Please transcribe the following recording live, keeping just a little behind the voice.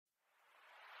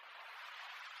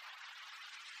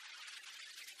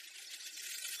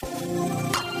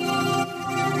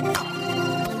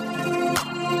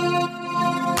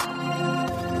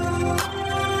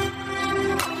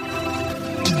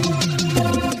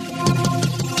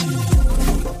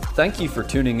Thank you for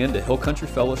tuning in to Hill Country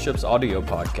Fellowship's audio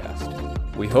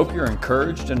podcast. We hope you're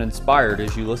encouraged and inspired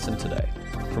as you listen today.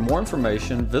 For more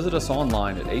information, visit us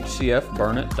online at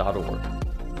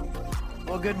hcfburnett.org.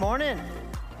 Well, good morning.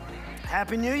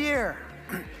 Happy New Year.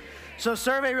 So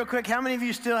survey real quick, how many of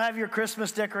you still have your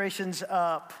Christmas decorations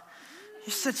up?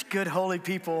 You're such good, holy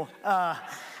people.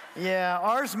 Yeah,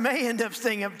 ours may end up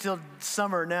staying up till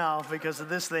summer now because of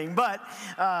this thing, but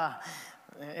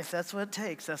if that's what it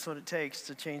takes, that's what it takes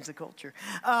to change the culture.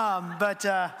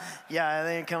 Yeah,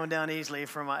 they ain't coming down easily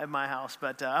from my house.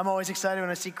 But I'm always excited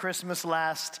when I see Christmas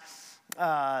last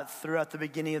throughout the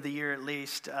beginning of the year at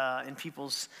least, in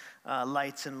people's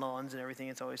lights and lawns and everything.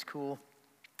 It's always cool.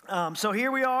 So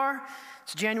here we are.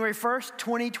 It's January 1st,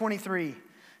 2023.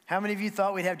 How many of you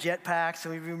thought we'd have jetpacks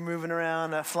and we'd be moving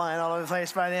around, flying all over the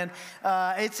place by then?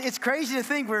 It's crazy to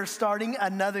think we're starting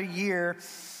another year.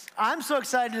 I'm so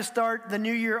excited to start the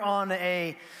new year on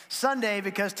a Sunday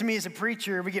because to me as a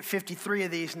preacher, we get 53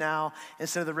 of these now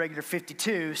instead of the regular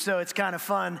 52. So it's kind of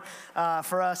fun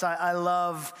for us. I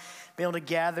love being able to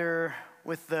gather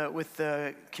with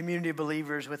the community of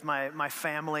believers, with my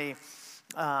family,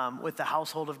 with the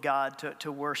household of God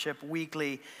to worship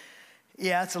weekly.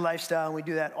 Yeah, it's a lifestyle, and we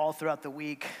do that all throughout the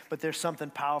week, but there's something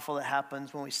powerful that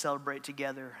happens when we celebrate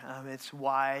together. It's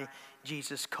why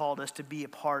Jesus called us to be a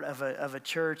part of a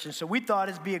church, and so we thought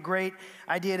it'd be a great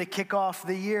idea to kick off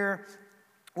the year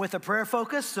with a prayer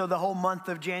focus. So the whole month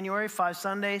of January, 5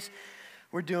 Sundays,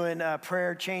 we're doing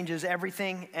prayer changes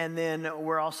everything, and then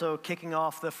we're also kicking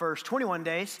off the first 21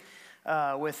 days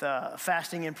with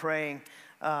fasting and praying.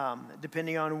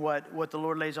 Depending on what the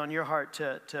Lord lays on your heart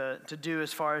to do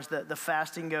as far as the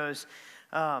fasting goes.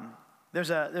 There's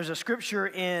a scripture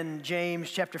in James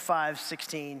chapter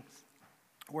 5:16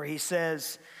 where he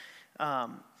says,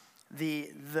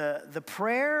 the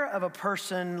prayer of a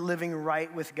person living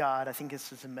right with God, I think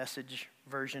this is a Message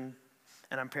version,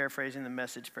 and I'm paraphrasing the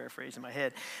Message paraphrase in my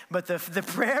head, but the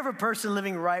prayer of a person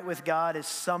living right with God is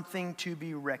something to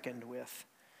be reckoned with.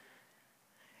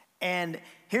 And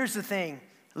here's the thing.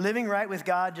 Living right with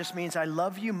God just means I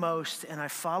love you most and I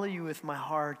follow you with my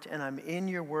heart and I'm in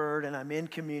your word and I'm in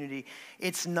community.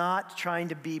 It's not trying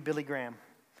to be Billy Graham.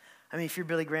 I mean, if you're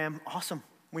Billy Graham, awesome.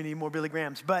 We need more Billy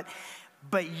Grahams. But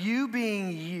you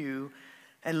being you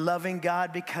and loving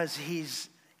God because he's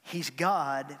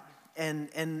God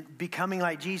and becoming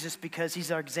like Jesus because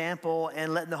he's our example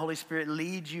and letting the Holy Spirit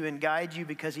lead you and guide you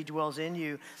because he dwells in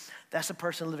you, that's a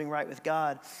person living right with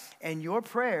God. And your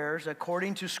prayers,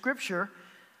 according to Scripture,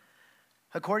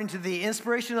 according to the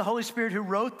inspiration of the Holy Spirit who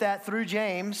wrote that through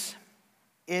James,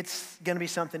 it's going to be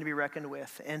something to be reckoned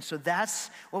with. And so that's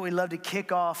what we love to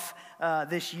kick off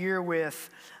this year with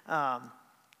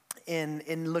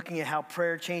in looking at how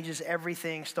prayer changes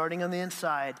everything, starting on the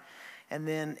inside, and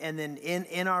then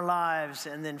in our lives,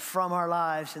 and then from our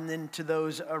lives, and then to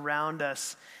those around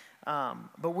us.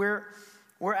 But we're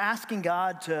asking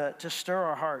God to stir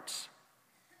our hearts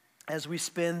as we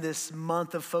spend this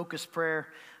month of focused prayer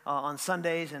on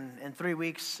Sundays and 3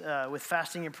 weeks with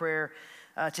fasting and prayer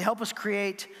to help us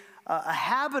create a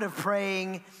habit of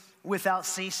praying without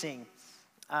ceasing.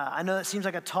 I know that seems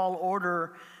like a tall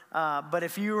order, but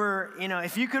if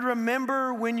you could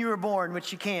remember when you were born,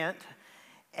 which you can't,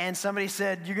 and somebody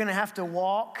said you're going to have to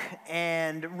walk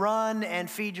and run and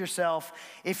feed yourself,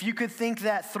 if you could think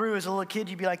that through as a little kid,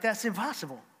 you'd be like, that's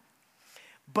impossible.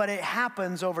 But it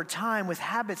happens over time with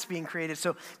habits being created.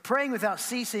 So praying without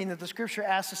ceasing that the Scripture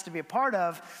asks us to be a part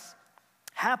of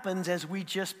happens as we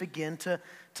just begin to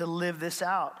live this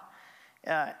out.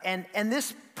 And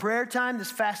this prayer time,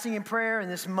 this fasting and prayer, and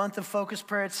this month of focused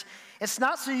prayer, it's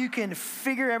not so you can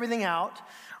figure everything out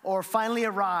or finally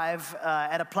arrive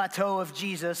at a plateau of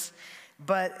Jesus,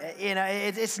 but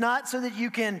it's not so that you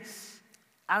can,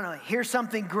 hear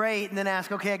something great and then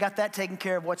ask, okay, I got that taken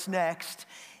care of, what's next?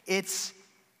 It's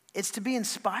to be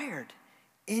inspired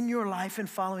in your life and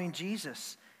following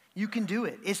Jesus. You can do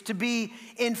it. It's to be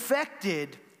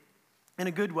infected in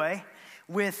a good way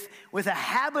with a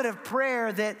habit of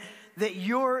prayer that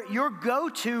your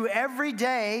go-to every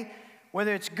day,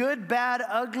 whether it's good, bad,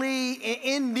 ugly,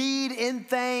 in need, in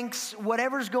thanks,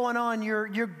 whatever's going on,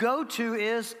 your go-to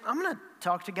is, I'm going to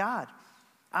talk to God.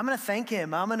 I'm going to thank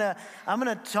him. I'm going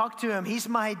to talk to him. He's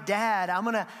my dad. I'm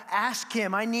going to ask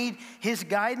him. I need his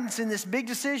guidance in this big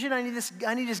decision. I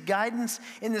need his guidance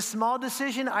in this small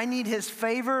decision. I need his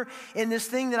favor in this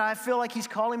thing that I feel like he's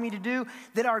calling me to do.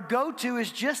 That our go-to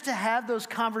is just to have those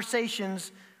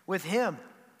conversations with him.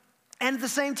 And at the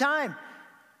same time,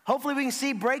 hopefully we can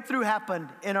see breakthrough happen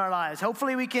in our lives.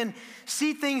 Hopefully we can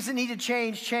see things that need to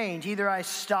change. Either I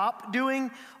stop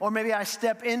doing or maybe I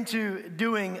step into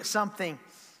doing something.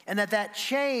 And that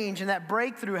change and that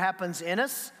breakthrough happens in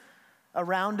us,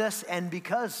 around us, and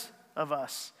because of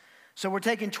us. So we're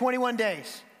taking 21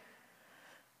 days.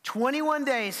 21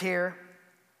 days here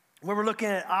where we're looking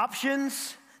at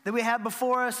options that we have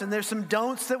before us, and there's some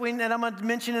don'ts that I'm going to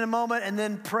mention in a moment, and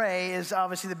then pray is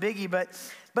obviously the biggie.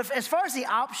 But as far as the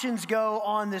options go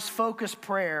on this focused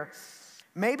prayer,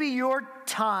 maybe your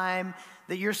time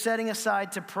that you're setting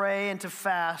aside to pray and to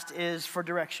fast is for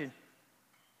direction.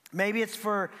 Maybe it's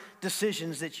for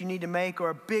decisions that you need to make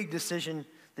or a big decision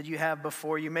that you have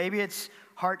before you. Maybe it's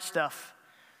heart stuff.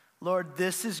 Lord,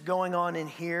 this is going on in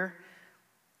here.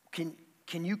 Can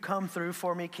you come through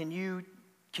for me? Can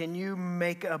you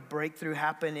make a breakthrough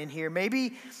happen in here?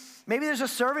 Maybe there's a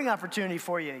serving opportunity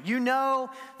for you. You know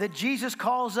that Jesus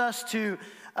calls us to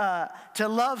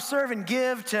love, serve, and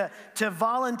give, to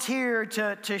volunteer,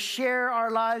 to share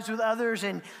our lives with others,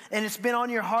 and it's been on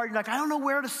your heart. You're like, I don't know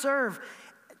where to serve.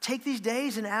 Take these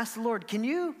days and ask the Lord, can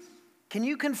you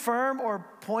confirm or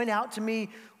point out to me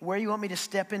where you want me to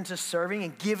step into serving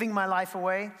and giving my life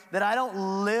away? That I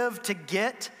don't live to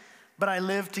get, but I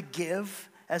live to give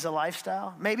as a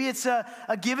lifestyle. Maybe it's a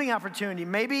giving opportunity.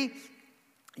 Maybe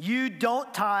you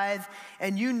don't tithe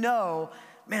and you know,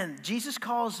 man, Jesus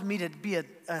calls me to be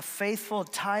a faithful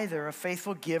tither, a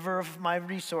faithful giver of my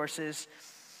resources.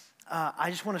 I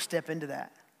just want to step into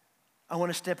that. I want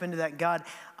to step into that. God,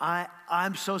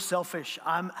 I'm so selfish.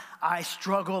 I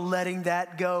struggle letting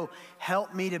that go.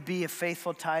 Help me to be a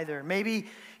faithful tither. Maybe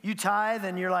you tithe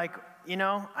and you're like,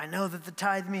 I know that the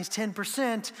tithe means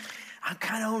 10%. I'm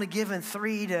kind of only giving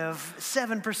 3 to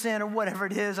 7% or whatever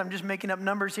it is. I'm just making up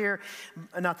numbers here.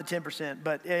 Not the 10%,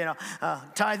 but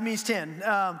tithe means 10.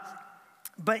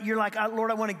 But you're like,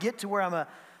 Lord, I want to get to where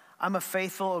I'm a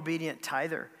faithful, obedient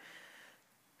tither.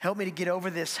 Help me to get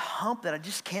over this hump that I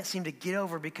just can't seem to get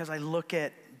over because I look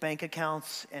at bank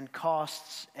accounts and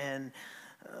costs and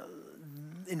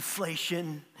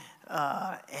inflation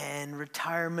and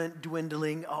retirement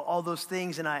dwindling, all those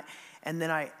things, and then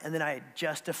I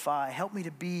justify. Help me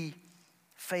to be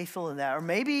faithful in that. Or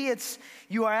maybe it's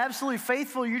you are absolutely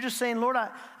faithful. You're just saying, Lord,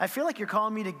 I feel like you're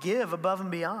calling me to give above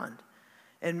and beyond,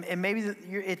 and maybe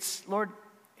it's Lord.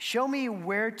 Show me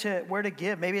where to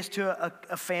give. Maybe it's to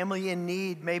a family in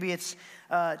need. Maybe it's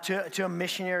to a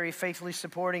missionary faithfully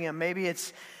supporting him. Maybe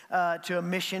it's to a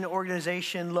mission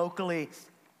organization locally.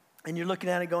 And you're looking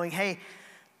at it going, hey,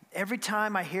 every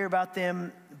time I hear about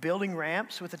them building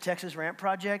ramps with the Texas Ramp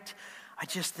Project, I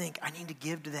just think I need to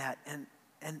give to that.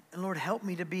 And Lord, help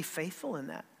me to be faithful in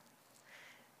that.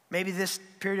 Maybe this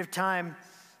period of time,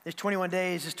 this 21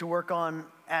 days, is to work on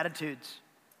attitudes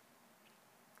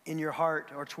in your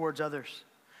heart or towards others,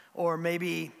 or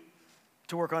maybe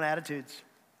to work on attitudes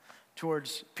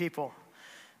towards people,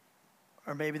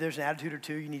 or maybe there's an attitude or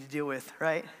two you need to deal with,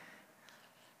 right?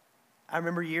 I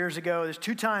remember years ago, there's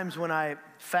 2 times when I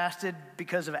fasted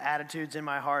because of attitudes in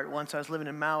my heart. Once I was living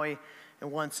in Maui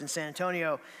and once in San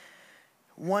Antonio.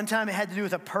 One time it had to do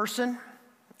with a person.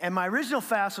 And my original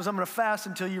fast was I'm going to fast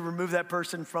until you remove that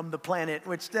person from the planet,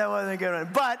 which that wasn't a good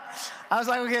one. But I was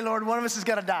like, okay, Lord, one of us is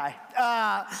going to die.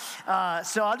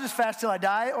 So I'll just fast till I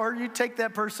die, or you take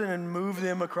that person and move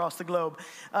them across the globe.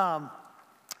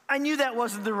 I knew that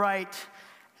wasn't the right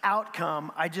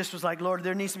outcome. I just was like, Lord,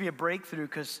 there needs to be a breakthrough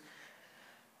because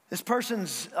this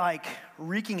person's like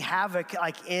wreaking havoc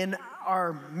like in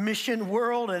our mission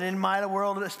world and in my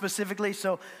world specifically.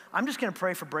 So I'm just going to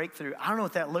pray for breakthrough. I don't know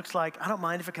what that looks like. I don't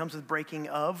mind if it comes with breaking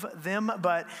of them,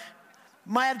 but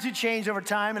my attitude changed over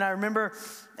time. And I remember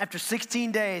after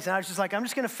 16 days, and I was just like, I'm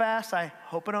just going to fast. I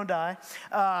hope I don't die.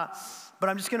 But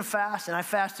I'm just going to fast. And I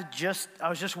fasted I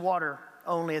was just water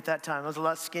only at that time. I was a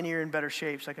lot skinnier and better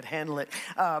shape, so I could handle it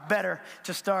better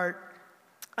to start.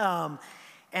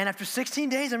 And after 16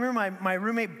 days, I remember my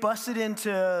roommate busted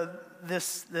into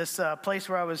this place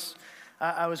where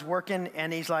I was working,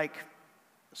 and he's like,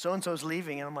 so-and-so's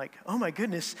leaving. And I'm like, oh my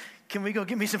goodness, can we go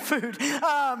get me some food?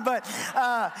 But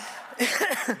I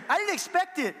didn't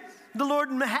expect it. The Lord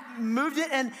moved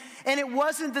it, and it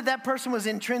wasn't that person was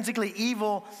intrinsically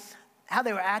evil. How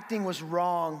they were acting was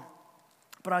wrong.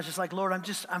 But I was just like, Lord,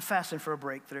 I'm fasting for a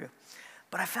breakthrough.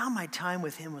 But I found my time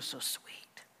with him was so sweet.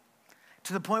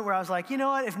 To the point where I was like, you know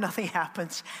what, if nothing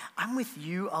happens, I'm with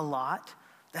you a lot.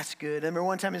 That's good. I remember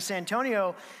one time in San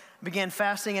Antonio, I began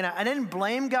fasting, and I didn't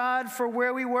blame God for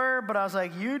where we were, but I was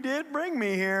like, you did bring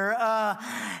me here.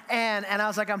 And I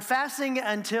was like, I'm fasting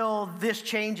until this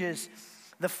changes.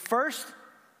 The first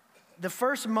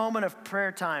moment of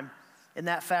prayer time in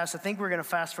that fast. I think we're going to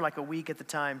fast for like a week at the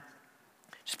time.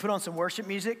 Just put on some worship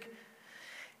music.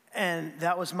 And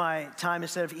that was my time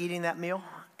instead of eating that meal.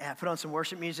 And I put on some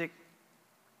worship music.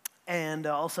 And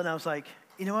all of a sudden I was like,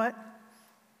 you know what?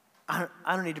 I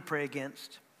don't need to pray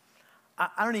against.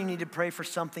 I don't even need to pray for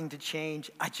something to change.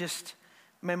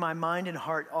 May my mind and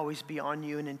heart always be on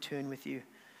you and in tune with you.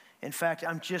 In fact,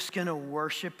 I'm just going to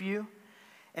worship you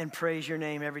and praise your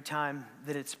name every time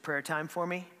that it's prayer time for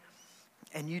me.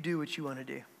 And you do what you want to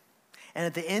do. And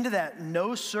at the end of that,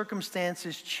 no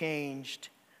circumstances changed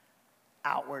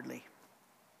outwardly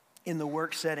in the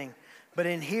work setting. But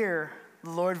in here,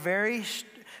 the Lord very,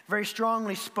 very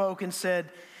strongly spoke and said,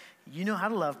 you know how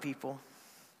to love people.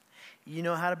 You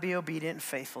know how to be obedient and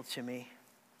faithful to me.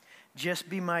 Just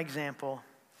be my example,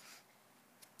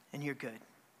 and you're good.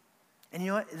 And you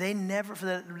know what? They never, for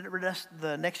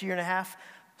the next year and a half,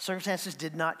 circumstances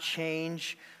did not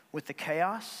change with the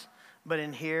chaos. But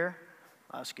in here,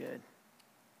 I was good.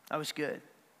 I was good.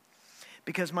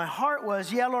 Because my heart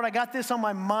was, yeah, Lord, I got this on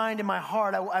my mind and my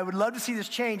heart. I would love to see this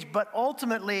change, but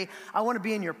ultimately, I want to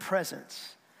be in your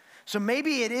presence. So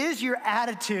maybe it is your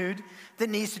attitude that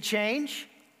needs to change,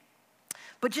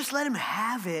 but just let him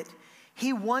have it.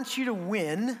 He wants you to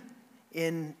win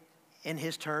in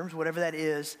his terms, whatever that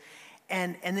is,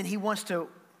 and then he wants to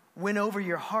win over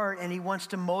your heart, and he wants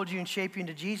to mold you and shape you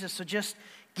into Jesus. So just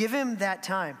give him that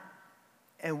time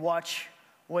and watch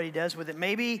what he does with it.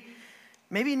 Maybe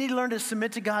you need to learn to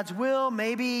submit to God's will.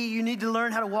 Maybe you need to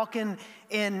learn how to walk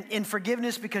in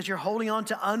forgiveness because you're holding on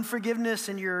to unforgiveness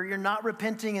and you're not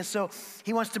repenting. And so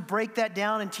he wants to break that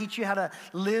down and teach you how to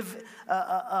live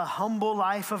a humble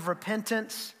life of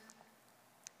repentance.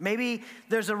 Maybe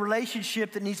there's a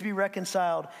relationship that needs to be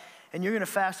reconciled, and you're going to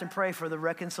fast and pray for the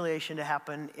reconciliation to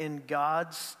happen in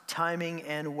God's timing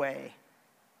and way.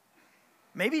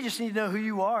 Maybe you just need to know who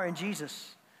you are in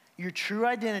Jesus. Your true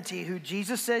identity, who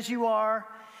Jesus says you are,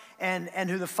 and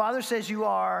who the Father says you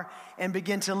are, and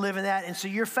begin to live in that. And so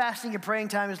your fasting and praying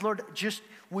time is, Lord, just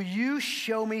will you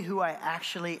show me who I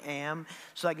actually am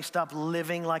so I can stop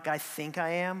living like I think I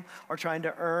am, or trying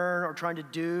to earn, or trying to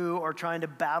do, or trying to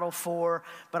battle for,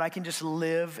 but I can just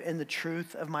live in the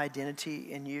truth of my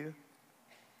identity in you.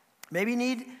 Maybe you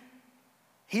need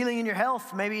healing in your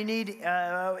health. Maybe you need,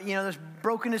 there's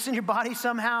brokenness in your body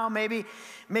somehow. Maybe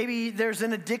there's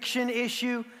an addiction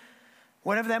issue,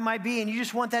 whatever that might be, and you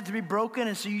just want that to be broken,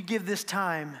 and so you give this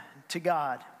time to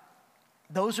God.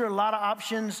 Those are a lot of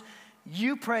options.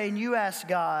 You pray and you ask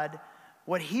God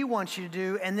what he wants you to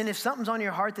do, and then if something's on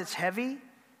your heart that's heavy,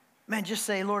 man, just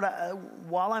say, Lord,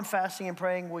 while I'm fasting and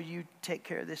praying, will you take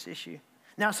care of this issue?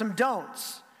 Now, some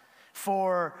don'ts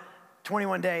for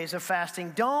 21 days of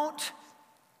fasting.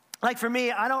 Like for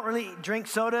me, I don't really drink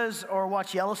sodas or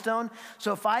watch Yellowstone.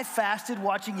 So if I fasted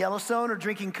watching Yellowstone or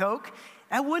drinking Coke,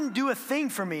 that wouldn't do a thing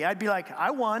for me. I'd be like, I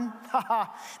won.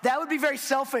 That would be very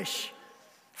selfish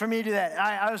for me to do that.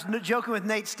 I was joking with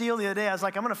Nate Steele the other day. I was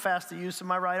like, I'm going to fast the use of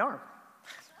my right arm.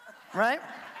 Right?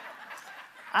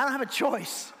 I don't have a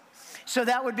choice. So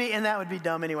that would be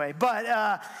dumb anyway. But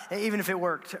even if it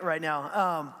worked right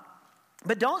now.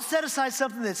 But don't set aside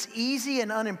something that's easy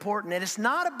and unimportant. And it's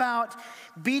not about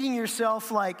beating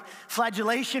yourself like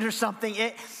flagellation or something.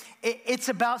 It's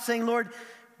about saying, Lord,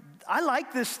 I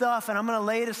like this stuff, and I'm going to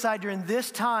lay it aside during this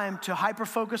time to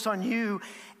hyper-focus on you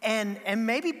and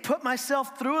maybe put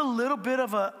myself through a little bit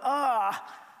of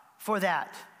for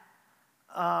that.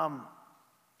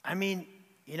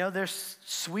 There's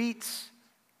sweets,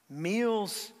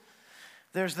 meals.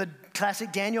 There's the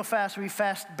classic Daniel fast where you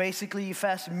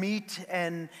fast meat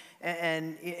and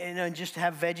just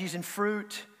have veggies and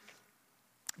fruit.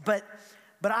 But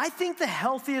I think the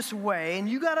healthiest way, and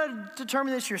you got to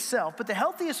determine this yourself, but the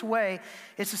healthiest way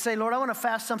is to say, Lord, I want to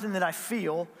fast something that I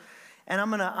feel, and I'm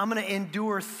gonna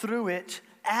endure through it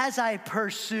as I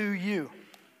pursue you.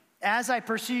 As I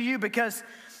pursue you, because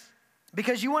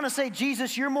you want to say,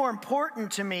 Jesus, you're more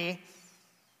important to me.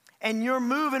 And your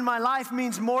move in my life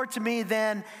means more to me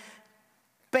than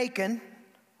bacon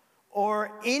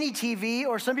or any TV,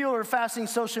 or some people are fasting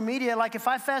social media. Like if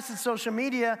I fasted social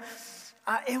media,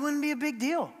 it wouldn't be a big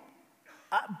deal.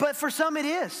 But for some it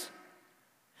is.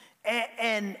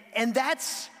 And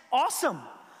that's awesome.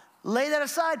 Lay that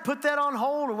aside, put that on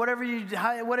hold, or whatever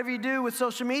you do with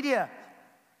social media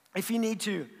if you need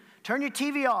to. Turn your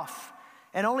TV off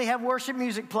and only have worship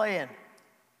music playing.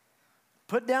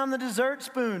 Put down the dessert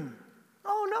spoon.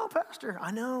 Oh no, Pastor,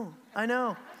 I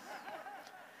know.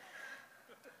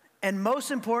 And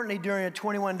most importantly, during a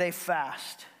 21-day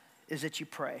fast is that you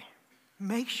pray.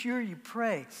 Make sure you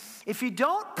pray. If you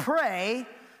don't pray,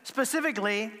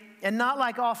 specifically, and not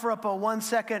like offer up a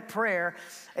 1-second prayer,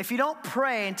 if you don't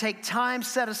pray and take time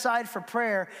set aside for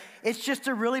prayer, it's just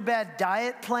a really bad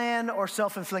diet plan or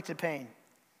self-inflicted pain.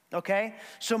 Okay?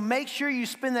 So make sure you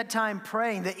spend that time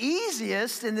praying. The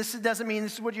easiest, and this doesn't mean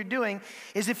this is what you're doing,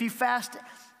 is if you fast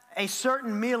a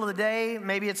certain meal of the day,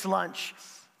 maybe it's lunch.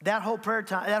 That whole prayer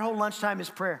time, that whole lunchtime is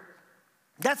prayer.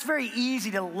 That's very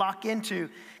easy to lock into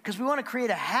because we want to create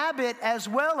a habit as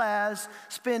well as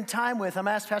spend time with. I'm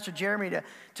going to ask Pastor Jeremy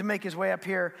to make his way up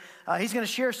here. He's going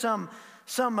to share some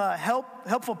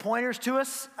helpful pointers to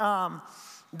us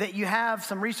that you have,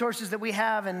 some resources that we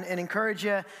have, and encourage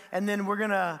you. And then we're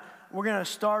gonna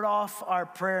start off our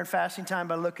prayer and fasting time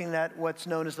by looking at what's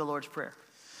known as the Lord's Prayer.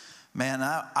 Man,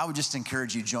 I would just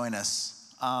encourage you, join us.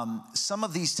 Some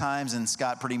of these times, and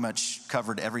Scott pretty much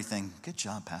covered everything. Good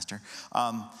job, Pastor.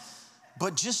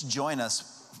 But just join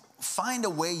us. Find a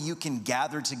way you can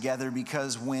gather together,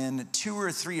 because when 2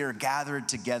 or 3 are gathered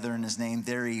together in his name,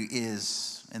 there he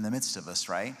is in the midst of us,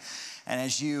 right? And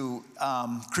as you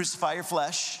crucify your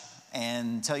flesh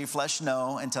and tell your flesh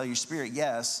no and tell your spirit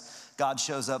yes, God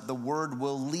shows up. The word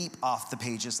will leap off the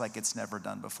pages like it's never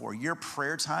done before. Your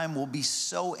prayer time will be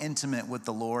so intimate with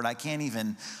the Lord.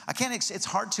 It's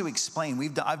hard to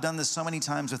explain. I've done this so many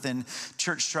times within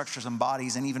church structures and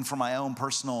bodies, and even for my own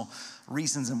personal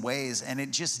reasons and ways. And it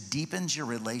just deepens your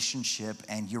relationship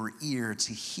and your ear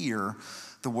to hear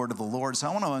the word of the Lord. So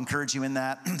I want to encourage you in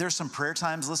that. There's some prayer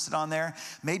times listed on there.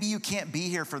 Maybe you can't be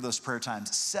here for those prayer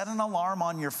times. Set an alarm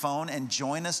on your phone and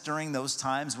join us during those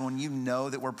times when you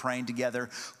know that we're praying together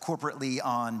corporately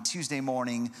on Tuesday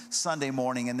morning, Sunday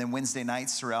morning, and then Wednesday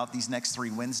nights throughout these next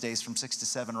 3 Wednesdays from 6 to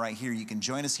 7 right here. You can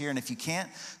join us here. And if you can't,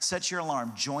 set your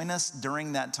alarm. Join us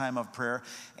during that time of prayer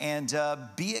and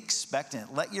be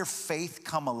expectant. Let your faith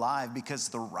come alive, because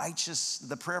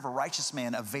the prayer of a righteous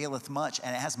man availeth much,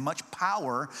 and it has much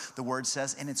power, the word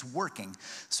says, and it's working.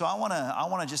 So I want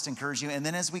to just encourage you. And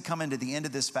then as we come into the end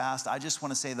of this fast, I just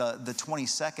want to say the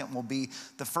 22nd will be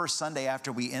the first Sunday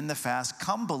after we end the fast.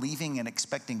 Come believing and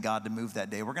expecting God to move that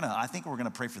day. I think we're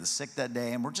gonna pray for the sick that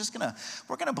day, and we're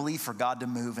gonna believe for God to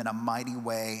move in a mighty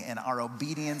way in our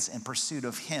obedience and pursuit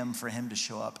of Him, for Him to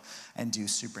show up and do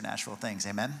supernatural things.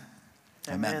 Amen.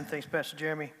 Amen. Thanks, Pastor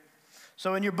Jeremy.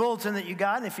 So in your bulletin that you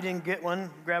got, and if you didn't get one,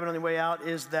 grab it on the way out,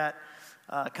 is that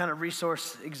kind of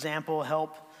resource example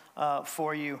help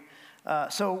for you.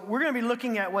 So we're going to be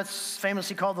looking at what's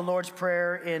famously called the Lord's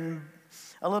Prayer in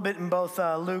a little bit in both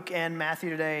Luke and Matthew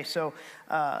today. So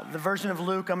the version of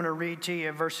Luke, I'm going to read to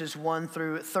you verses 1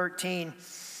 through 13.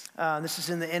 This is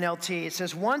in the NLT. It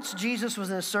says, "Once Jesus was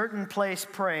in a certain place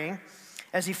praying.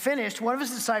 As he finished, one of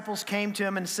his disciples came to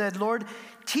him and said, 'Lord,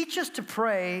 teach us to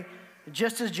pray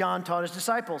just as John taught his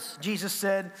disciples.' Jesus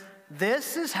said,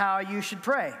 'This is how you should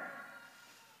pray.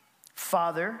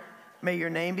 Father, may your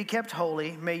name be kept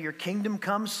holy. May your kingdom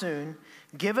come soon.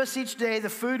 Give us each day the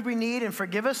food we need, and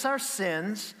forgive us our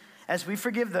sins as we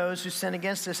forgive those who sin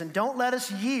against us. And don't let us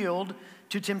yield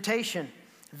to temptation.'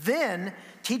 Then,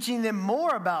 teaching them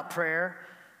more about prayer,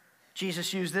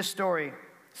 Jesus used this story.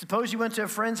 Suppose you went to a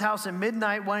friend's house at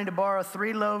midnight wanting to borrow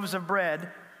 3 loaves of bread.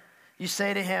 You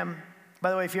say to him," by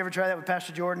the way, if you ever try that with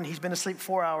Pastor Jordan, he's been asleep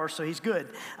 4 hours, so he's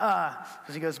good.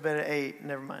 Because he goes to bed at 8.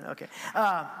 Never mind. Okay.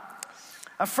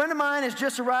 "A friend of mine has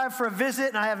just arrived for a visit,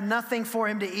 and I have nothing for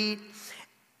him to eat.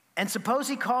 And suppose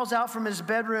he calls out from his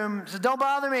bedroom, says, 'Don't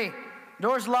bother me.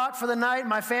 Door's locked for the night.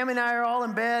 My family and I are all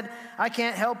in bed. I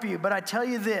can't help you. But I tell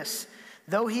you this,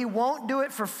 though he won't do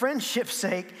it for friendship's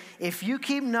sake, if you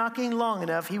keep knocking long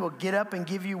enough, he will get up and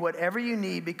give you whatever you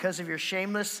need because of your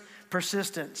shameless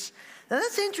persistence.'" Now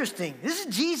that's interesting. This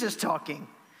is Jesus talking.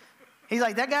 He's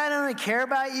like, that guy doesn't really care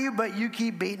about you, but you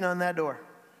keep beating on that door.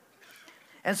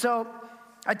 And so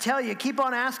I tell you, keep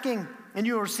on asking and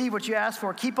you will receive what you ask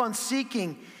for. Keep on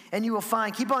seeking and you will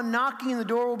find. Keep on knocking and the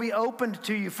door will be opened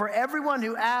to you. For everyone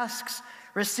who asks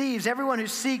receives. Everyone who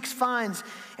seeks finds.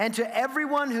 And to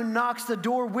everyone who knocks, the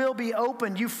door will be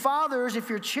opened. You fathers, if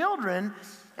your children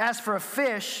ask for a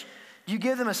fish, do you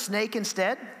give them a snake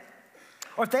instead?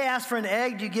 Or if they ask for an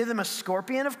egg, do you give them a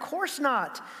scorpion? Of course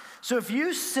not. So if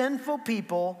you sinful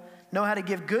people know how to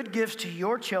give good gifts to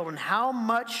your children, how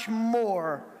much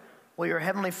more will your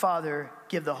heavenly Father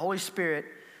give the Holy Spirit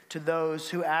to those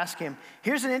who ask him?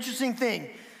 Here's an interesting thing.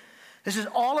 This is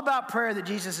all about prayer that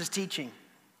Jesus is teaching.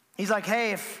 He's like,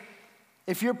 hey,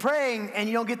 if you're praying and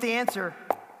you don't get the answer,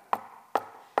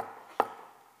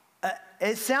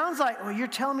 it sounds like, well, you're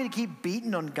telling me to keep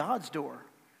beating on God's door,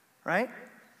 right?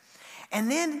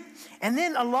 And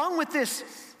then along with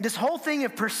this whole thing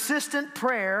of persistent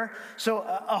prayer, so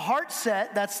a heart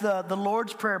set, that's the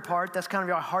Lord's Prayer part, that's kind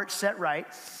of our heart set right.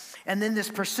 And then this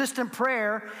persistent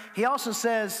prayer, he also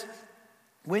says,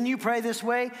 when you pray this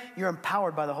way, you're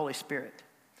empowered by the Holy Spirit,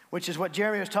 which is what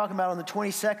Jeremy was talking about on the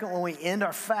 22nd when we end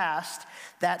our fast.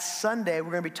 That Sunday,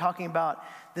 we're going to be talking about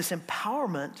this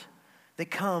empowerment that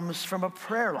comes from a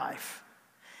prayer life.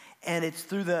 And it's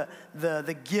through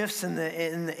the gifts and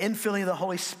the infilling of the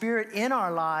Holy Spirit in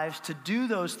our lives to do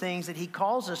those things that he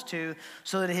calls us to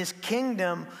so that his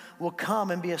kingdom will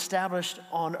come and be established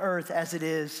on earth as it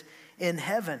is in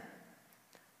heaven.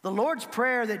 The Lord's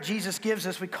Prayer that Jesus gives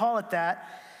us, we call it that,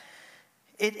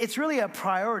 it's really a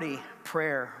priority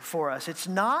prayer for us. It's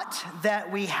not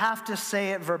that we have to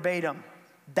say it verbatim.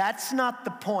 That's not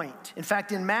the point. In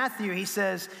fact, in Matthew, he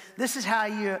says, this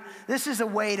is a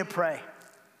way to pray.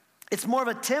 It's more of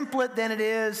a template than it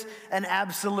is an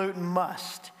absolute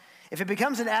must. If it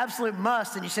becomes an absolute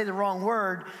must and you say the wrong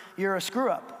word, you're a screw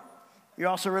up. You're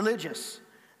also religious.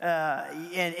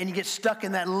 And you get stuck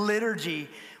in that liturgy,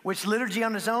 which liturgy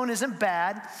on its own isn't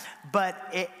bad,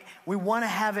 but we want to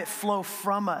have it flow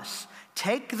from us.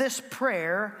 Take this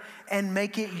prayer and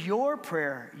make it your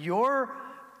prayer, your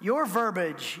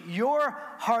verbiage, your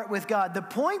heart with God. The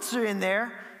points are in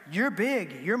there. You're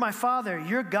big. You're my Father.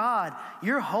 You're God.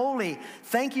 You're holy.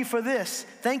 Thank you for this.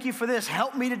 Thank you for this.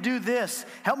 Help me to do this.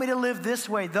 Help me to live this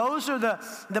way. Those are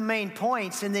the main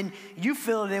points. And then you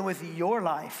fill it in with your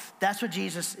life. That's what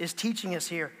Jesus is teaching us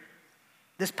here.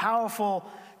 This powerful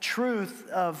truth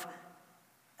of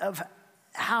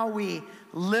how we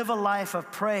live a life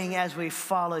of praying as we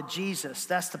follow Jesus.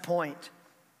 That's the point.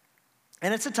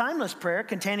 And it's a timeless prayer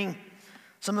containing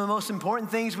some of the most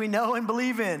important things we know and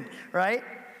believe in, right?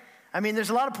 I mean, there's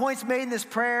a lot of points made in this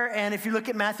prayer, and if you look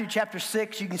at Matthew chapter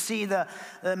 6, you can see the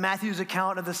Matthew's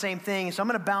account of the same thing. So I'm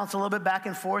going to bounce a little bit back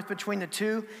and forth between the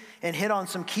two and hit on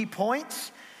some key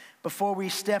points before we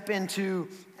step into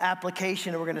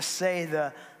application, and we're going to say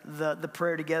the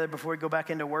prayer together before we go back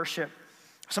into worship.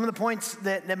 Some of the points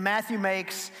that Matthew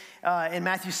makes in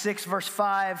Matthew 6, verse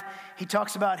 5, he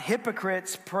talks about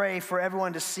hypocrites pray for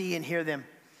everyone to see and hear them.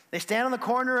 They stand on the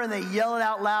corner and they yell it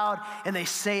out loud and they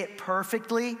say it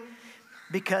perfectly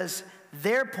because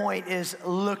their point is,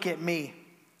 look at me,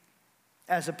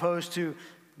 as opposed to,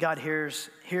 God hears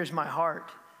my heart.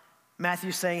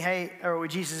 Matthew's saying, or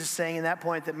Jesus is saying in that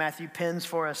point that Matthew pens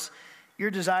for us,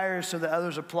 your desire is so that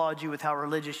others applaud you with how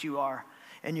religious you are,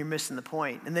 and you're missing the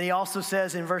point. And then he also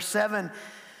says in verse 7,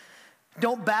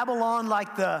 don't babble on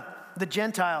like the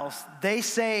Gentiles. They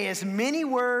say as many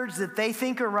words that they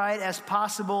think are right as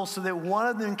possible so that one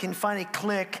of them can finally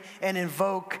click and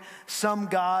invoke some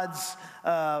God's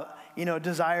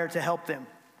desire to help them.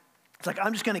 It's like,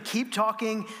 I'm just going to keep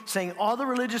talking, saying all the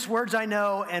religious words I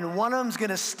know, and one of them's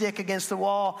going to stick against the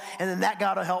wall, and then that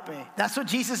God will help me. That's what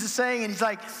Jesus is saying, and he's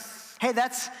like, hey,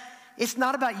 it's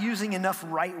not about using enough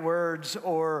right words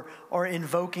or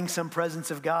invoking some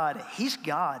presence of God. He's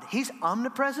God. He's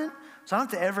omnipresent, so I don't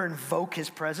have to ever invoke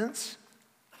his presence.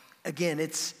 Again,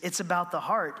 it's about the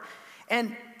heart.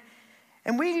 And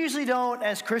we usually don't,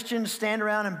 as Christians, stand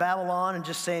around and babble on and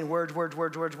just saying words,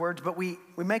 but we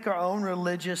make our own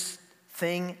religious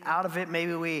thing out of it.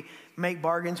 Maybe we make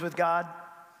bargains with God.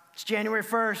 It's January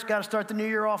 1st, got to start the new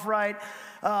year off right.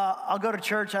 I'll go to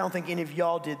church. I don't think any of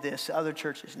y'all did this. Other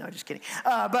churches, no, just kidding.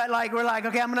 But we're like,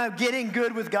 okay, I'm going to get in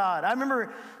good with God. I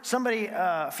remember somebody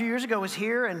a few years ago was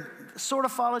here and sort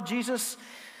of followed Jesus,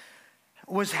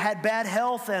 had bad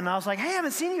health, and I was like, hey, I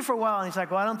haven't seen you for a while. And he's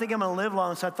like, well, I don't think I'm going to live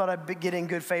long, so I thought I'd get in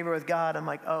good favor with God. I'm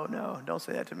like, oh, no, don't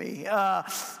say that to me.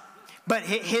 But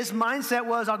his mindset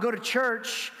was, I'll go to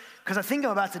church because I think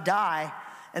I'm about to die,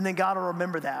 and then God will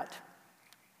remember that.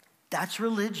 That's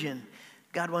religion.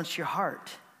 God wants your heart.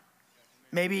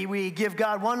 Maybe we give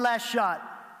God one last shot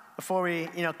before we,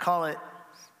 call it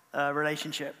a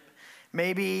relationship.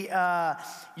 Maybe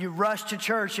you rush to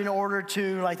church in order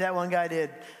to, like that one guy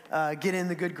did, get in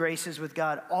the good graces with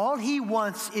God. All he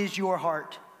wants is your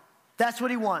heart. That's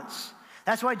what he wants.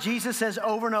 That's why Jesus says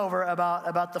over and over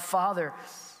about the Father.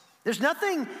 There's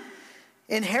nothing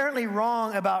inherently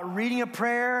wrong about reading a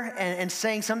prayer and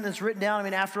saying something that's written down. I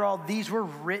mean, after all, these were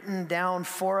written down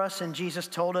for us, and Jesus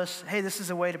told us, hey, this is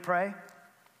a way to pray.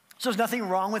 So there's nothing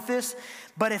wrong with this.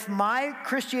 But if my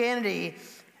Christianity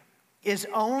is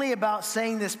only about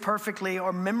saying this perfectly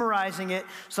or memorizing it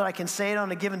so that I can say it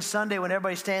on a given Sunday when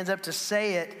everybody stands up to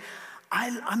say it,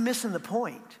 I'm missing the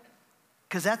point.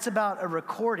 Because that's about a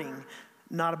recording,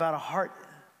 not about a heart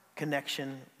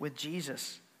connection with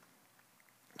Jesus.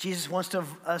 Jesus wants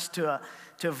us to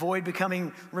avoid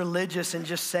becoming religious and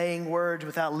just saying words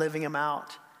without living them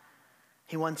out.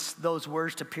 He wants those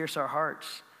words to pierce our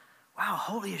hearts. Wow,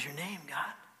 holy is your name,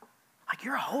 God. Like,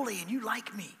 you're holy and you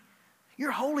like me. You're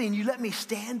holy and you let me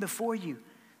stand before you.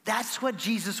 That's what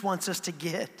Jesus wants us to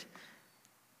get.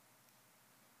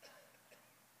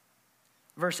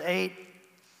 Verse 8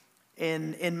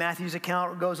 in Matthew's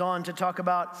account goes on to talk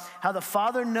about how the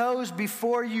Father knows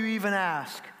before you even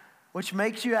ask, which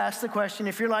makes you ask the question,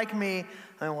 if you're like me,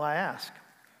 then why ask?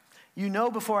 You know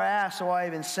before I ask, so why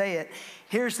even say it?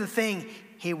 Here's the thing.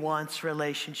 He wants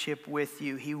relationship with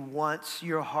you. He wants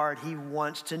your heart. He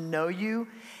wants to know you,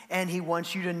 and he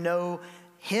wants you to know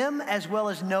him as well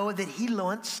as know that he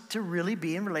wants to really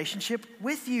be in relationship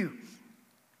with you.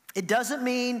 It doesn't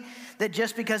mean that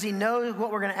just because he knows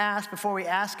what we're going to ask before we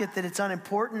ask it, that it's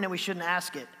unimportant and we shouldn't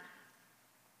ask it.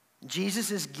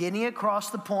 Jesus is getting across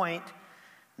the point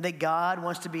that God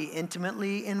wants to be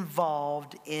intimately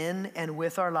involved in and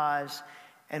with our lives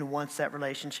and wants that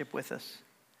relationship with us.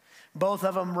 Both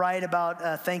of them write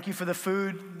about thank you for the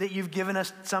food that you've given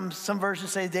us. Some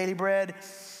versions say daily bread.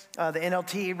 The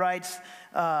NLT writes,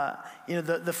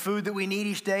 the food that we need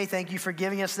each day. Thank you for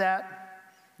giving us that.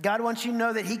 God wants you to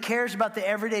know that he cares about the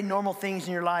everyday normal things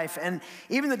in your life. And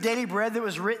even the daily bread that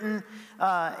was written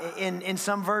in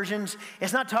some versions,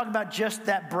 it's not talking about just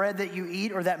that bread that you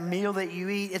eat or that meal that you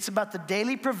eat. It's about the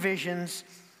daily provisions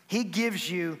he gives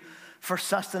you for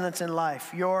sustenance in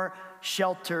life. Your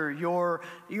shelter, your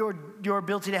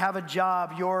ability to have a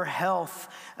job, your health,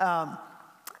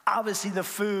 obviously the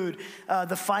food,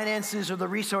 the finances or the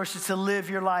resources to live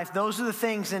your life. Those are the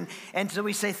things. And so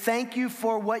we say, thank you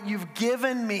for what you've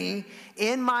given me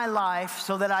in my life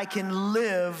so that I can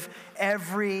live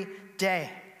every day.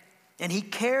 And he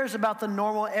cares about the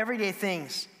normal everyday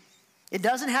things. It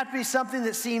doesn't have to be something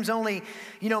that seems only,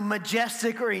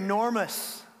 majestic or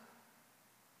enormous.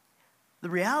 The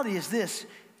reality is this: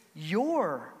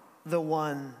 you're the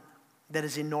one that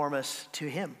is enormous to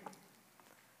him.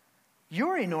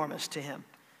 You're enormous to him.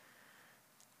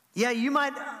 Yeah, you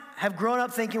might have grown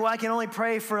up thinking, well, I can only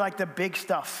pray for like the big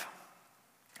stuff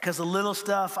because the little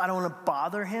stuff, I don't want to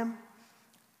bother him.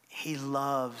 He's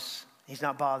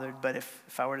not bothered, but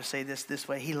if I were to say this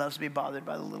way, he loves to be bothered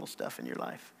by the little stuff in your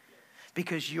life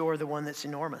because you're the one that's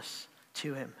enormous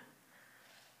to him.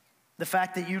 The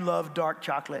fact that you love dark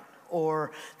chocolate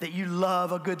or that you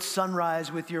love a good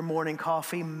sunrise with your morning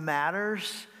coffee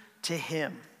matters to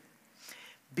him.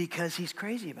 Because he's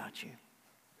crazy about you.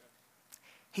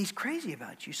 He's crazy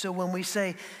about you. So when we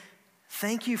say,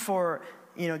 thank you for,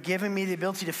 giving me the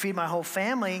ability to feed my whole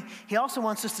family, he also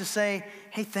wants us to say,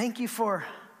 hey, thank you for,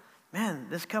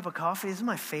 this cup of coffee. This is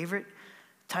my favorite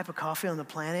type of coffee on the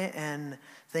planet. And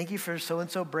thank you for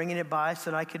so-and-so bringing it by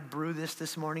so that I could brew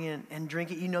this morning and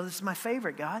drink it. This is my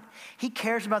favorite, God. He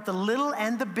cares about the little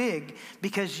and the big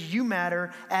because you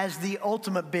matter as the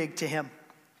ultimate big to him.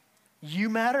 You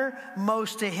matter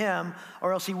most to him,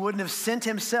 or else he wouldn't have sent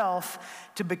himself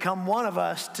to become one of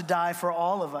us to die for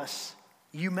all of us.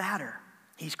 You matter.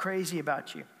 He's crazy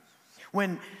about you.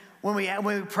 When we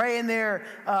pray in there,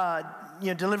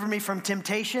 deliver me from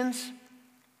temptations,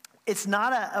 it's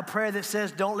not a prayer that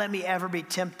says, don't let me ever be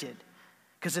tempted.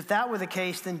 Because if that were the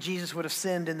case, then Jesus would have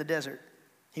sinned in the desert.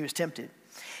 He was tempted.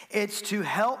 It's to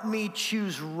help me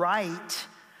choose right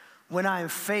when I am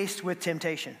faced with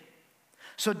temptation.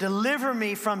 So deliver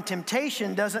me from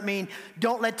temptation doesn't mean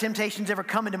don't let temptations ever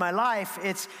come into my life.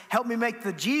 It's help me make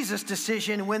the Jesus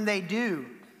decision when they do.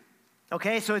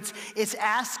 Okay, so it's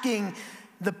asking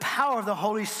the power of the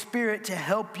Holy Spirit to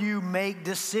help you make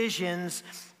decisions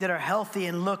that are healthy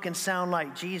and look and sound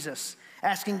like Jesus.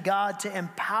 Asking God to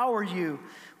empower you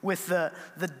with the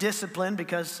discipline,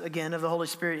 because again, of the Holy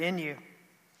Spirit in you,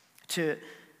 to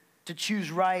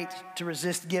choose right, to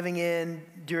resist giving in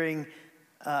during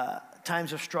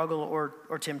times of struggle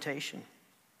or temptation.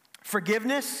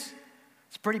 Forgiveness,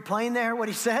 it's pretty plain there what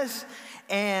he says.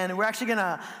 And we're actually going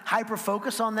to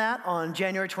hyper-focus on that on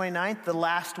January 29th, the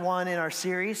last one in our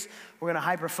series. We're going to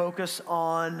hyper-focus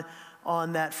on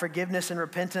that forgiveness and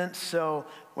repentance. So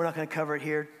we're not going to cover it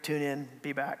here. Tune in,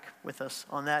 be back with us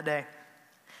on that day.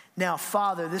 Now,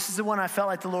 Father, this is the one I felt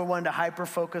like the Lord wanted to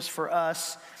hyper-focus for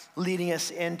us, leading us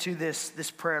into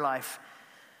this prayer life.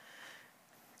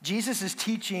 Jesus is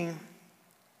teaching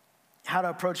how to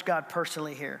approach God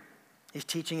personally here. He's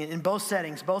teaching it in both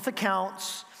settings, both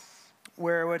accounts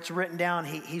where it's written down,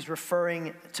 he's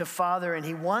referring to Father, and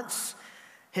he wants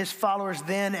his followers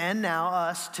then and now,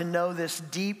 us, to know this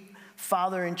deep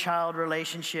father and child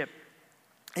relationship.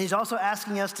 And he's also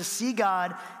asking us to see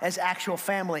God as actual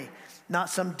family, not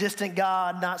some distant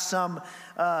God, not some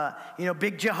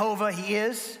big Jehovah. He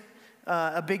is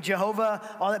a big Jehovah,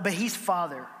 all that, but he's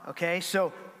Father, okay?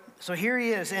 So here he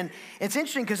is. And it's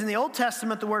interesting because in the Old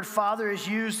Testament, the word father is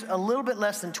used a little bit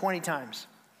less than 20 times.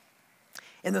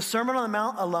 In the Sermon on the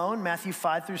Mount alone, Matthew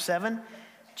 5 through 7,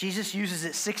 Jesus uses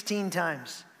it 16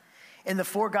 times. In the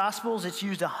 4 Gospels, it's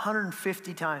used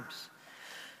 150 times.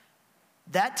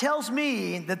 That tells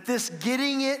me that this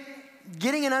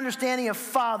getting an understanding of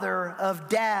Father, of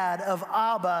Dad, of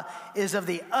Abba is of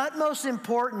the utmost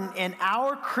importance in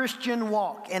our Christian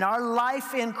walk, in our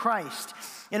life in Christ,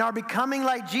 in our becoming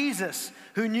like Jesus,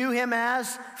 who knew him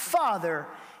as Father,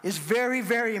 is very,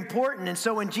 very important. And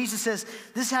so when Jesus says,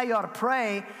 this is how you ought to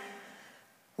pray,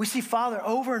 we see Father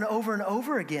over and over and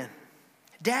over again.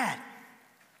 Dad,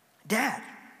 Dad.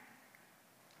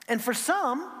 And for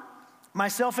some,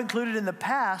 myself included in the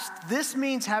past, this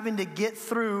means having to get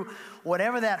through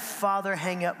whatever that father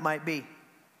hang-up might be.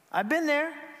 I've been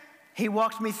there. He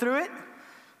walked me through it.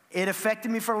 It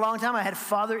affected me for a long time. I had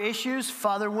father issues,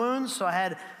 father wounds, so I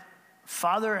had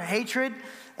father hatred,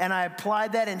 and I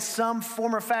applied that in some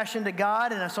form or fashion to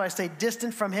God, and so I stayed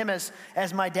distant from him as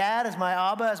my dad, as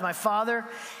my Abba, as my father,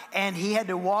 and he had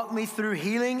to walk me through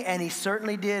healing, and he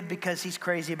certainly did because he's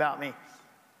crazy about me.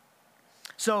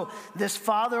 So this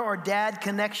father or dad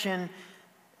connection,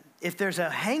 if there's a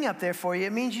hang up there for you,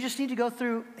 it means you just need to go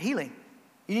through healing.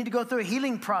 You need to go through a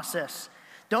healing process.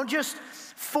 Don't just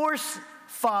force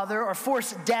father or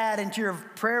force dad into your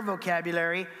prayer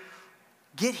vocabulary.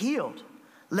 Get healed.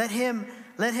 Let him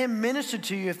minister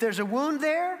to you. If there's a wound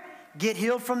there, get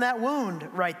healed from that wound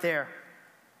right there.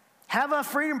 Have a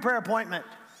freedom prayer appointment.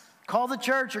 Call the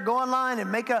church or go online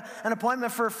and make an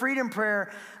appointment for a freedom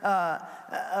prayer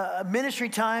ministry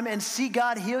time and see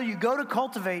God heal you. Go to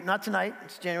Cultivate, not tonight,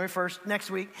 it's January 1st, next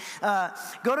week.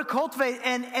 Go to Cultivate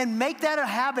and make that a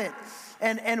habit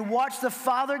and watch the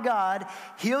Father God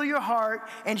heal your heart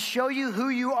and show you who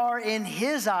you are in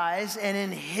his eyes and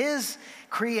in his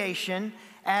creation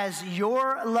as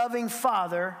your loving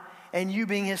Father and you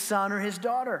being his son or his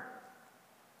daughter.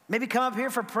 Maybe come up here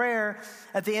for prayer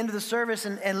at the end of the service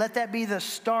and let that be the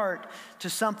start to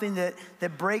something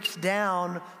that breaks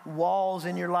down walls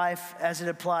in your life as it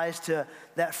applies to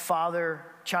that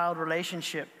father-child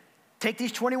relationship. Take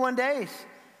these 21 days.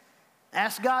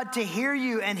 Ask God to hear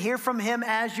you and hear from him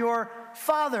as your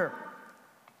Father.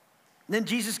 Then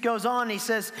Jesus goes on, he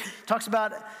says, talks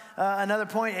about another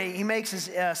point he makes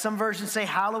is some versions say,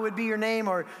 hallowed be your name,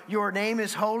 or your name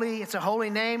is holy. It's a holy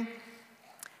name.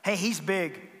 Hey, he's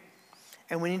big.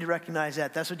 And we need to recognize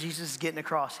that. That's what Jesus is getting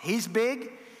across. He's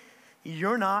big.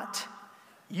 You're not.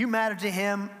 You matter to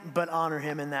him, but honor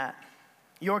him in that.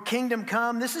 Your kingdom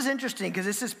come. This is interesting because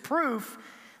this is proof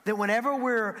that whenever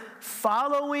we're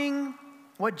following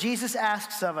what Jesus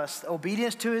asks of us,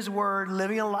 obedience to his word,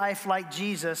 living a life like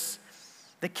Jesus,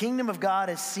 the kingdom of God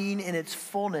is seen in its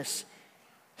fullness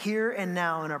here and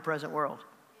now in our present world.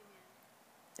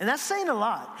 And that's saying a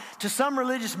lot. To some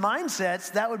religious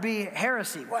mindsets, that would be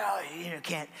heresy. Well,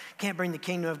 can't bring the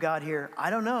kingdom of God here.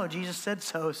 I don't know. Jesus said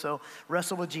so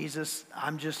wrestle with Jesus.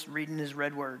 I'm just reading his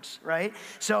red words, right?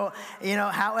 So,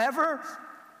 however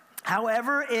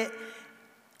it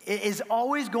is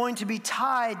always going to be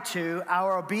tied to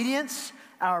our obedience,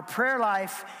 our prayer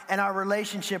life, and our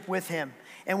relationship with him.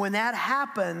 And when that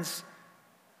happens,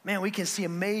 man, we can see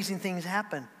amazing things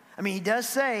happen. I mean, he does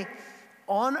say,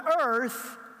 on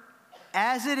earth,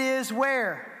 as it is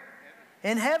where?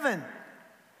 In heaven.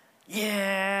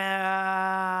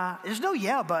 Yeah. There's no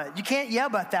yeah but. You can't yeah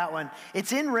but that one.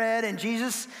 It's in red and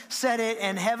Jesus said it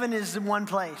and heaven is in one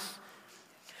place.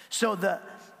 So that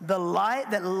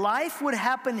life would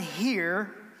happen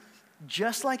here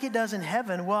just like it does in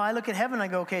heaven. Well, I look at heaven and I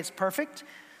go, okay, it's perfect.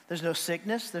 There's no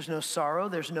sickness, there's no sorrow,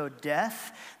 there's no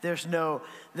death, there's no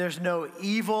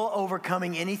evil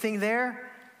overcoming anything there.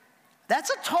 That's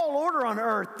a tall order on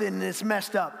earth and it's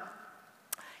messed up.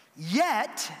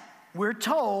 Yet, we're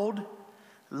told,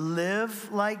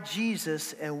 live like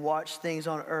Jesus and watch things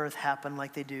on earth happen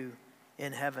like they do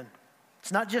in heaven.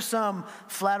 It's not just some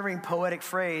flattering poetic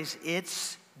phrase,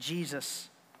 it's Jesus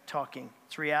talking.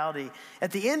 It's reality.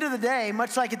 At the end of the day,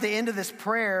 much like at the end of this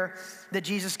prayer that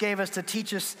Jesus gave us to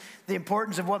teach us the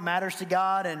importance of what matters to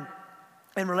God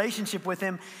and relationship with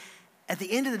him, at the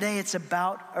end of the day, it's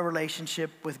about a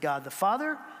relationship with God the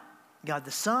Father, God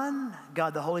the Son,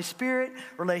 God the Holy Spirit,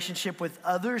 relationship with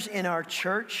others in our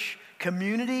church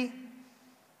community.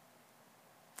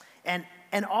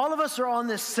 And all of us are on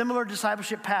this similar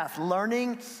discipleship path,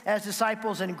 learning as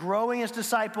disciples and growing as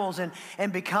disciples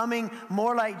and becoming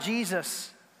more like Jesus.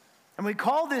 And we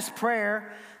call this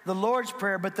prayer the Lord's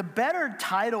Prayer, but the better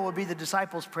title would be the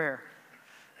disciples' prayer.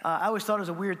 I always thought it was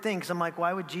a weird thing because I'm like,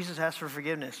 why would Jesus ask for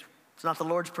forgiveness? It's not the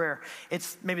Lord's Prayer.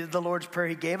 It's maybe the Lord's Prayer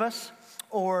he gave us,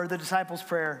 or the disciples'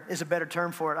 prayer is a better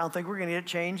term for it. I don't think we're going to get it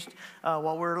changed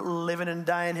while we're living and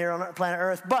dying here on planet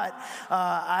Earth. But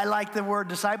I like the word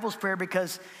disciples' prayer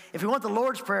because if you want the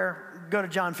Lord's Prayer, go to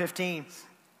John 15.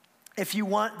 If you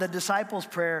want the disciples'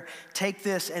 prayer, take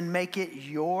this and make it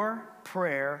your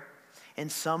prayer in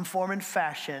some form and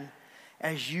fashion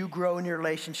as you grow in your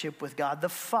relationship with God the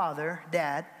Father,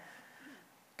 Dad,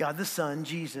 God the Son,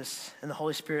 Jesus, and the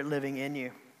Holy Spirit living in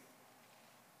you.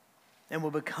 And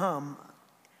we'll become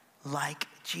like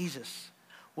Jesus.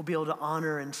 We'll be able to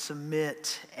honor and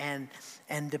submit and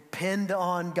depend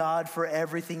on God for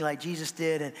everything like Jesus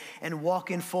did and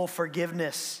walk in full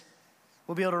forgiveness.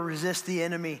 We'll be able to resist the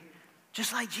enemy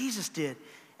just like Jesus did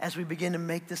as we begin to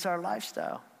make this our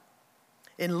lifestyle.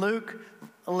 In Luke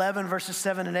 11, verses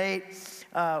 7 and 8,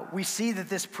 we see that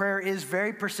this prayer is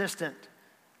very persistent.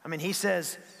 I mean, he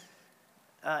says,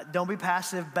 don't be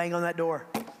passive, bang on that door.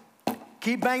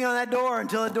 Keep banging on that door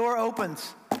until the door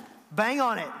opens. Bang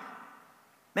on it.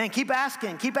 Man, keep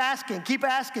asking, keep asking, keep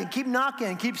asking, keep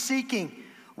knocking, keep seeking.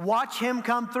 Watch him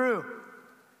come through.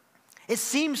 It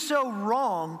seems so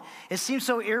wrong. It seems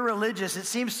so irreligious. It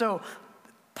seems so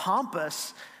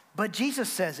pompous, but Jesus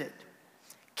says it.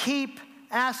 Keep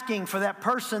asking for that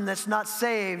person that's not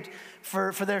saved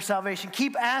for their salvation.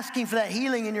 Keep asking for that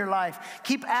healing in your life.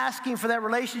 Keep asking for that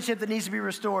relationship that needs to be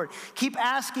restored. Keep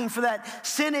asking for that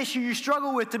sin issue you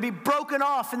struggle with to be broken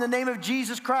off in the name of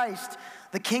Jesus Christ,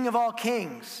 the King of all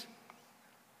kings.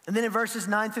 And then in verses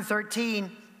 9 through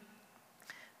 13,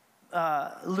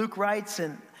 Luke writes,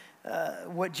 and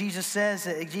what Jesus says,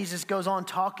 Jesus goes on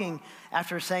talking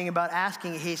after saying about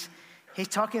asking. He's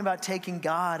talking about taking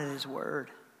God at his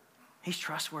word. He's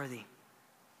trustworthy.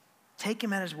 Take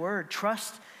him at his word.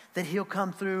 Trust that he'll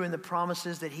come through in the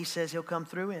promises that he says he'll come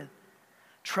through in.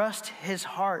 Trust his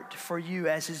heart for you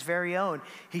as his very own.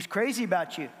 He's crazy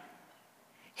about you.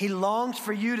 He longs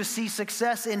for you to see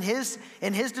success in his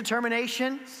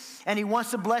determination, and he wants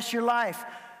to bless your life.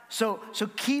 So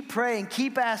keep praying,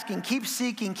 keep asking, keep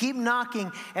seeking, keep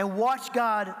knocking, and watch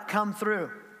God come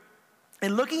through.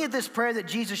 And looking at this prayer that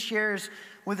Jesus shares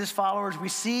with his followers, we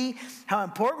see how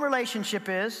important relationship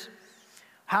is,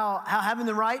 how having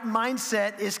the right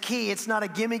mindset is key. It's not a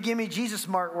gimme, Jesus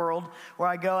smart world where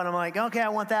I go and I'm like, okay, I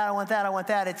want that, I want that, I want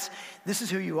that. This is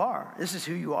who you are. This is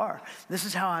who you are. This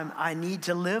is how I need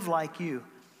to live like you.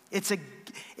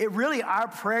 Our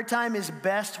prayer time is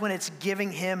best when it's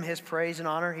giving him his praise and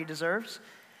honor he deserves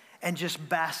and just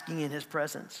basking in his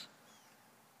presence.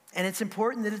 And it's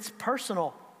important that it's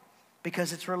personal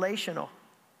because it's relational.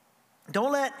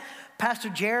 Don't let Pastor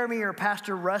Jeremy or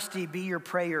Pastor Rusty be your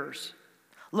prayers.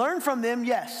 Learn from them,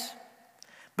 yes,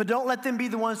 but don't let them be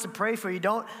the ones to pray for you.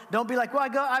 Don't be like, well,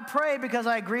 I pray because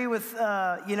I agree with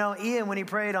Ian when he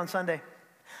prayed on Sunday.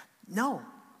 No,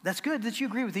 that's good that you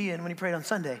agree with Ian when he prayed on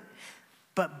Sunday,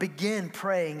 but begin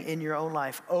praying in your own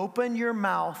life. Open your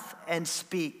mouth and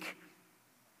speak.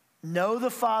 Know the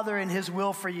Father and his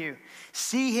will for you.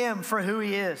 See him for who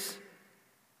he is.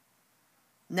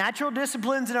 Natural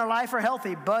disciplines in our life are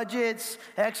healthy. Budgets,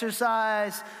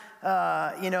 exercise,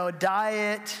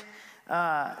 diet.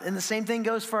 And the same thing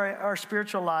goes for our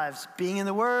spiritual lives. Being in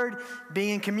the Word,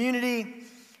 being in community,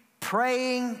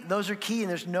 praying, those are key and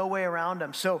there's no way around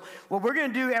them. So what we're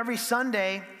going to do every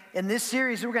Sunday in this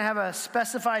series, we're going to have a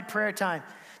specified prayer time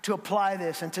to apply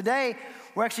this. And today,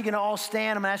 we're actually going to all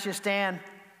stand. I'm going to ask you to stand.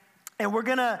 And we're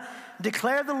going to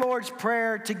declare the Lord's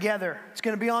Prayer together. It's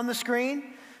going to be on the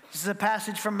screen. This is a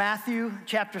passage from Matthew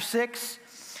chapter 6,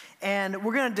 and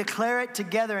we're going to declare it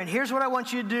together. And here's what I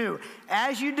want you to do.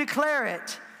 As you declare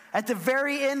it, at the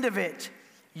very end of it,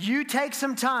 you take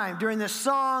some time during this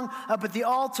song, up at the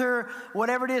altar,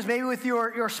 whatever it is, maybe with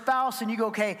your spouse, and you go,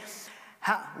 okay,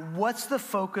 what's the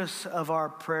focus of our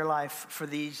prayer life for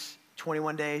these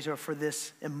 21 days or for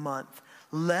this month?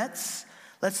 Let's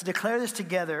declare this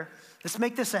together. Let's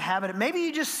make this a habit. Maybe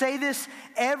you just say this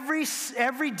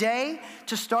every day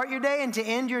to start your day and to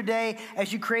end your day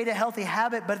as you create a healthy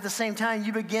habit, but at the same time,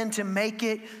 you begin to make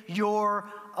it your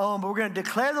own. But we're going to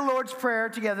declare the Lord's Prayer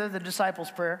together, the disciples'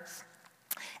 prayer,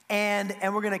 and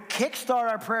we're going to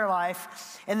kickstart our prayer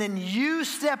life, and then you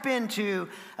step into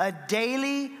a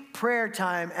daily prayer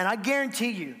time, and I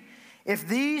guarantee you, if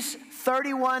these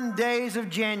 31 days of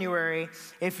January,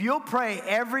 if you'll pray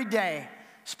every day,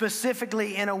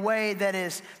 specifically in a way that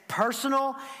is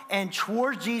personal and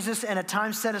towards Jesus and a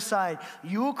time set aside,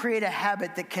 you will create a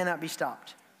habit that cannot be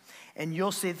stopped. And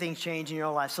you'll see things change in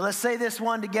your life. So let's say this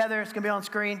one together. It's going to be on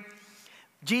screen.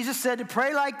 Jesus said to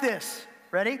pray like this.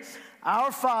 Ready?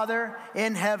 Our Father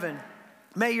in heaven,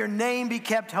 may your name be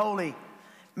kept holy.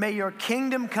 May your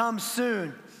kingdom come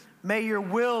soon. May your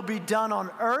will be done on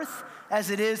earth as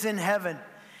it is in heaven.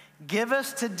 Give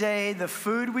us today the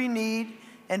food we need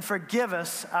and forgive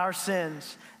us our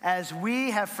sins as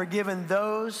we have forgiven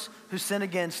those who sin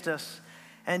against us.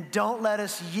 And don't let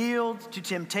us yield to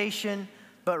temptation,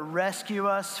 but rescue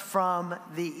us from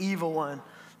the evil one.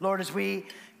 Lord, as we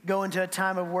go into a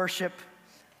time of worship,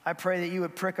 I pray that you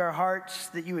would prick our hearts,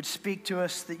 that you would speak to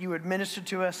us, that you would minister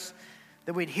to us,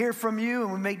 that we'd hear from you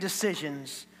and we'd make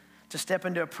decisions to step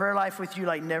into a prayer life with you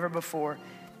like never before.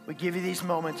 We give you these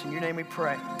moments. In your name we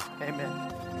pray.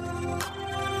 Amen.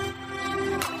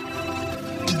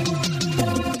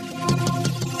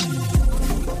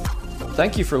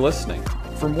 Thank you for listening.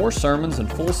 For more sermons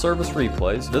and full service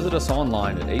replays, visit us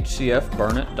online at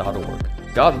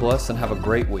hcfburnett.org. God bless and have a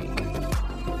great week.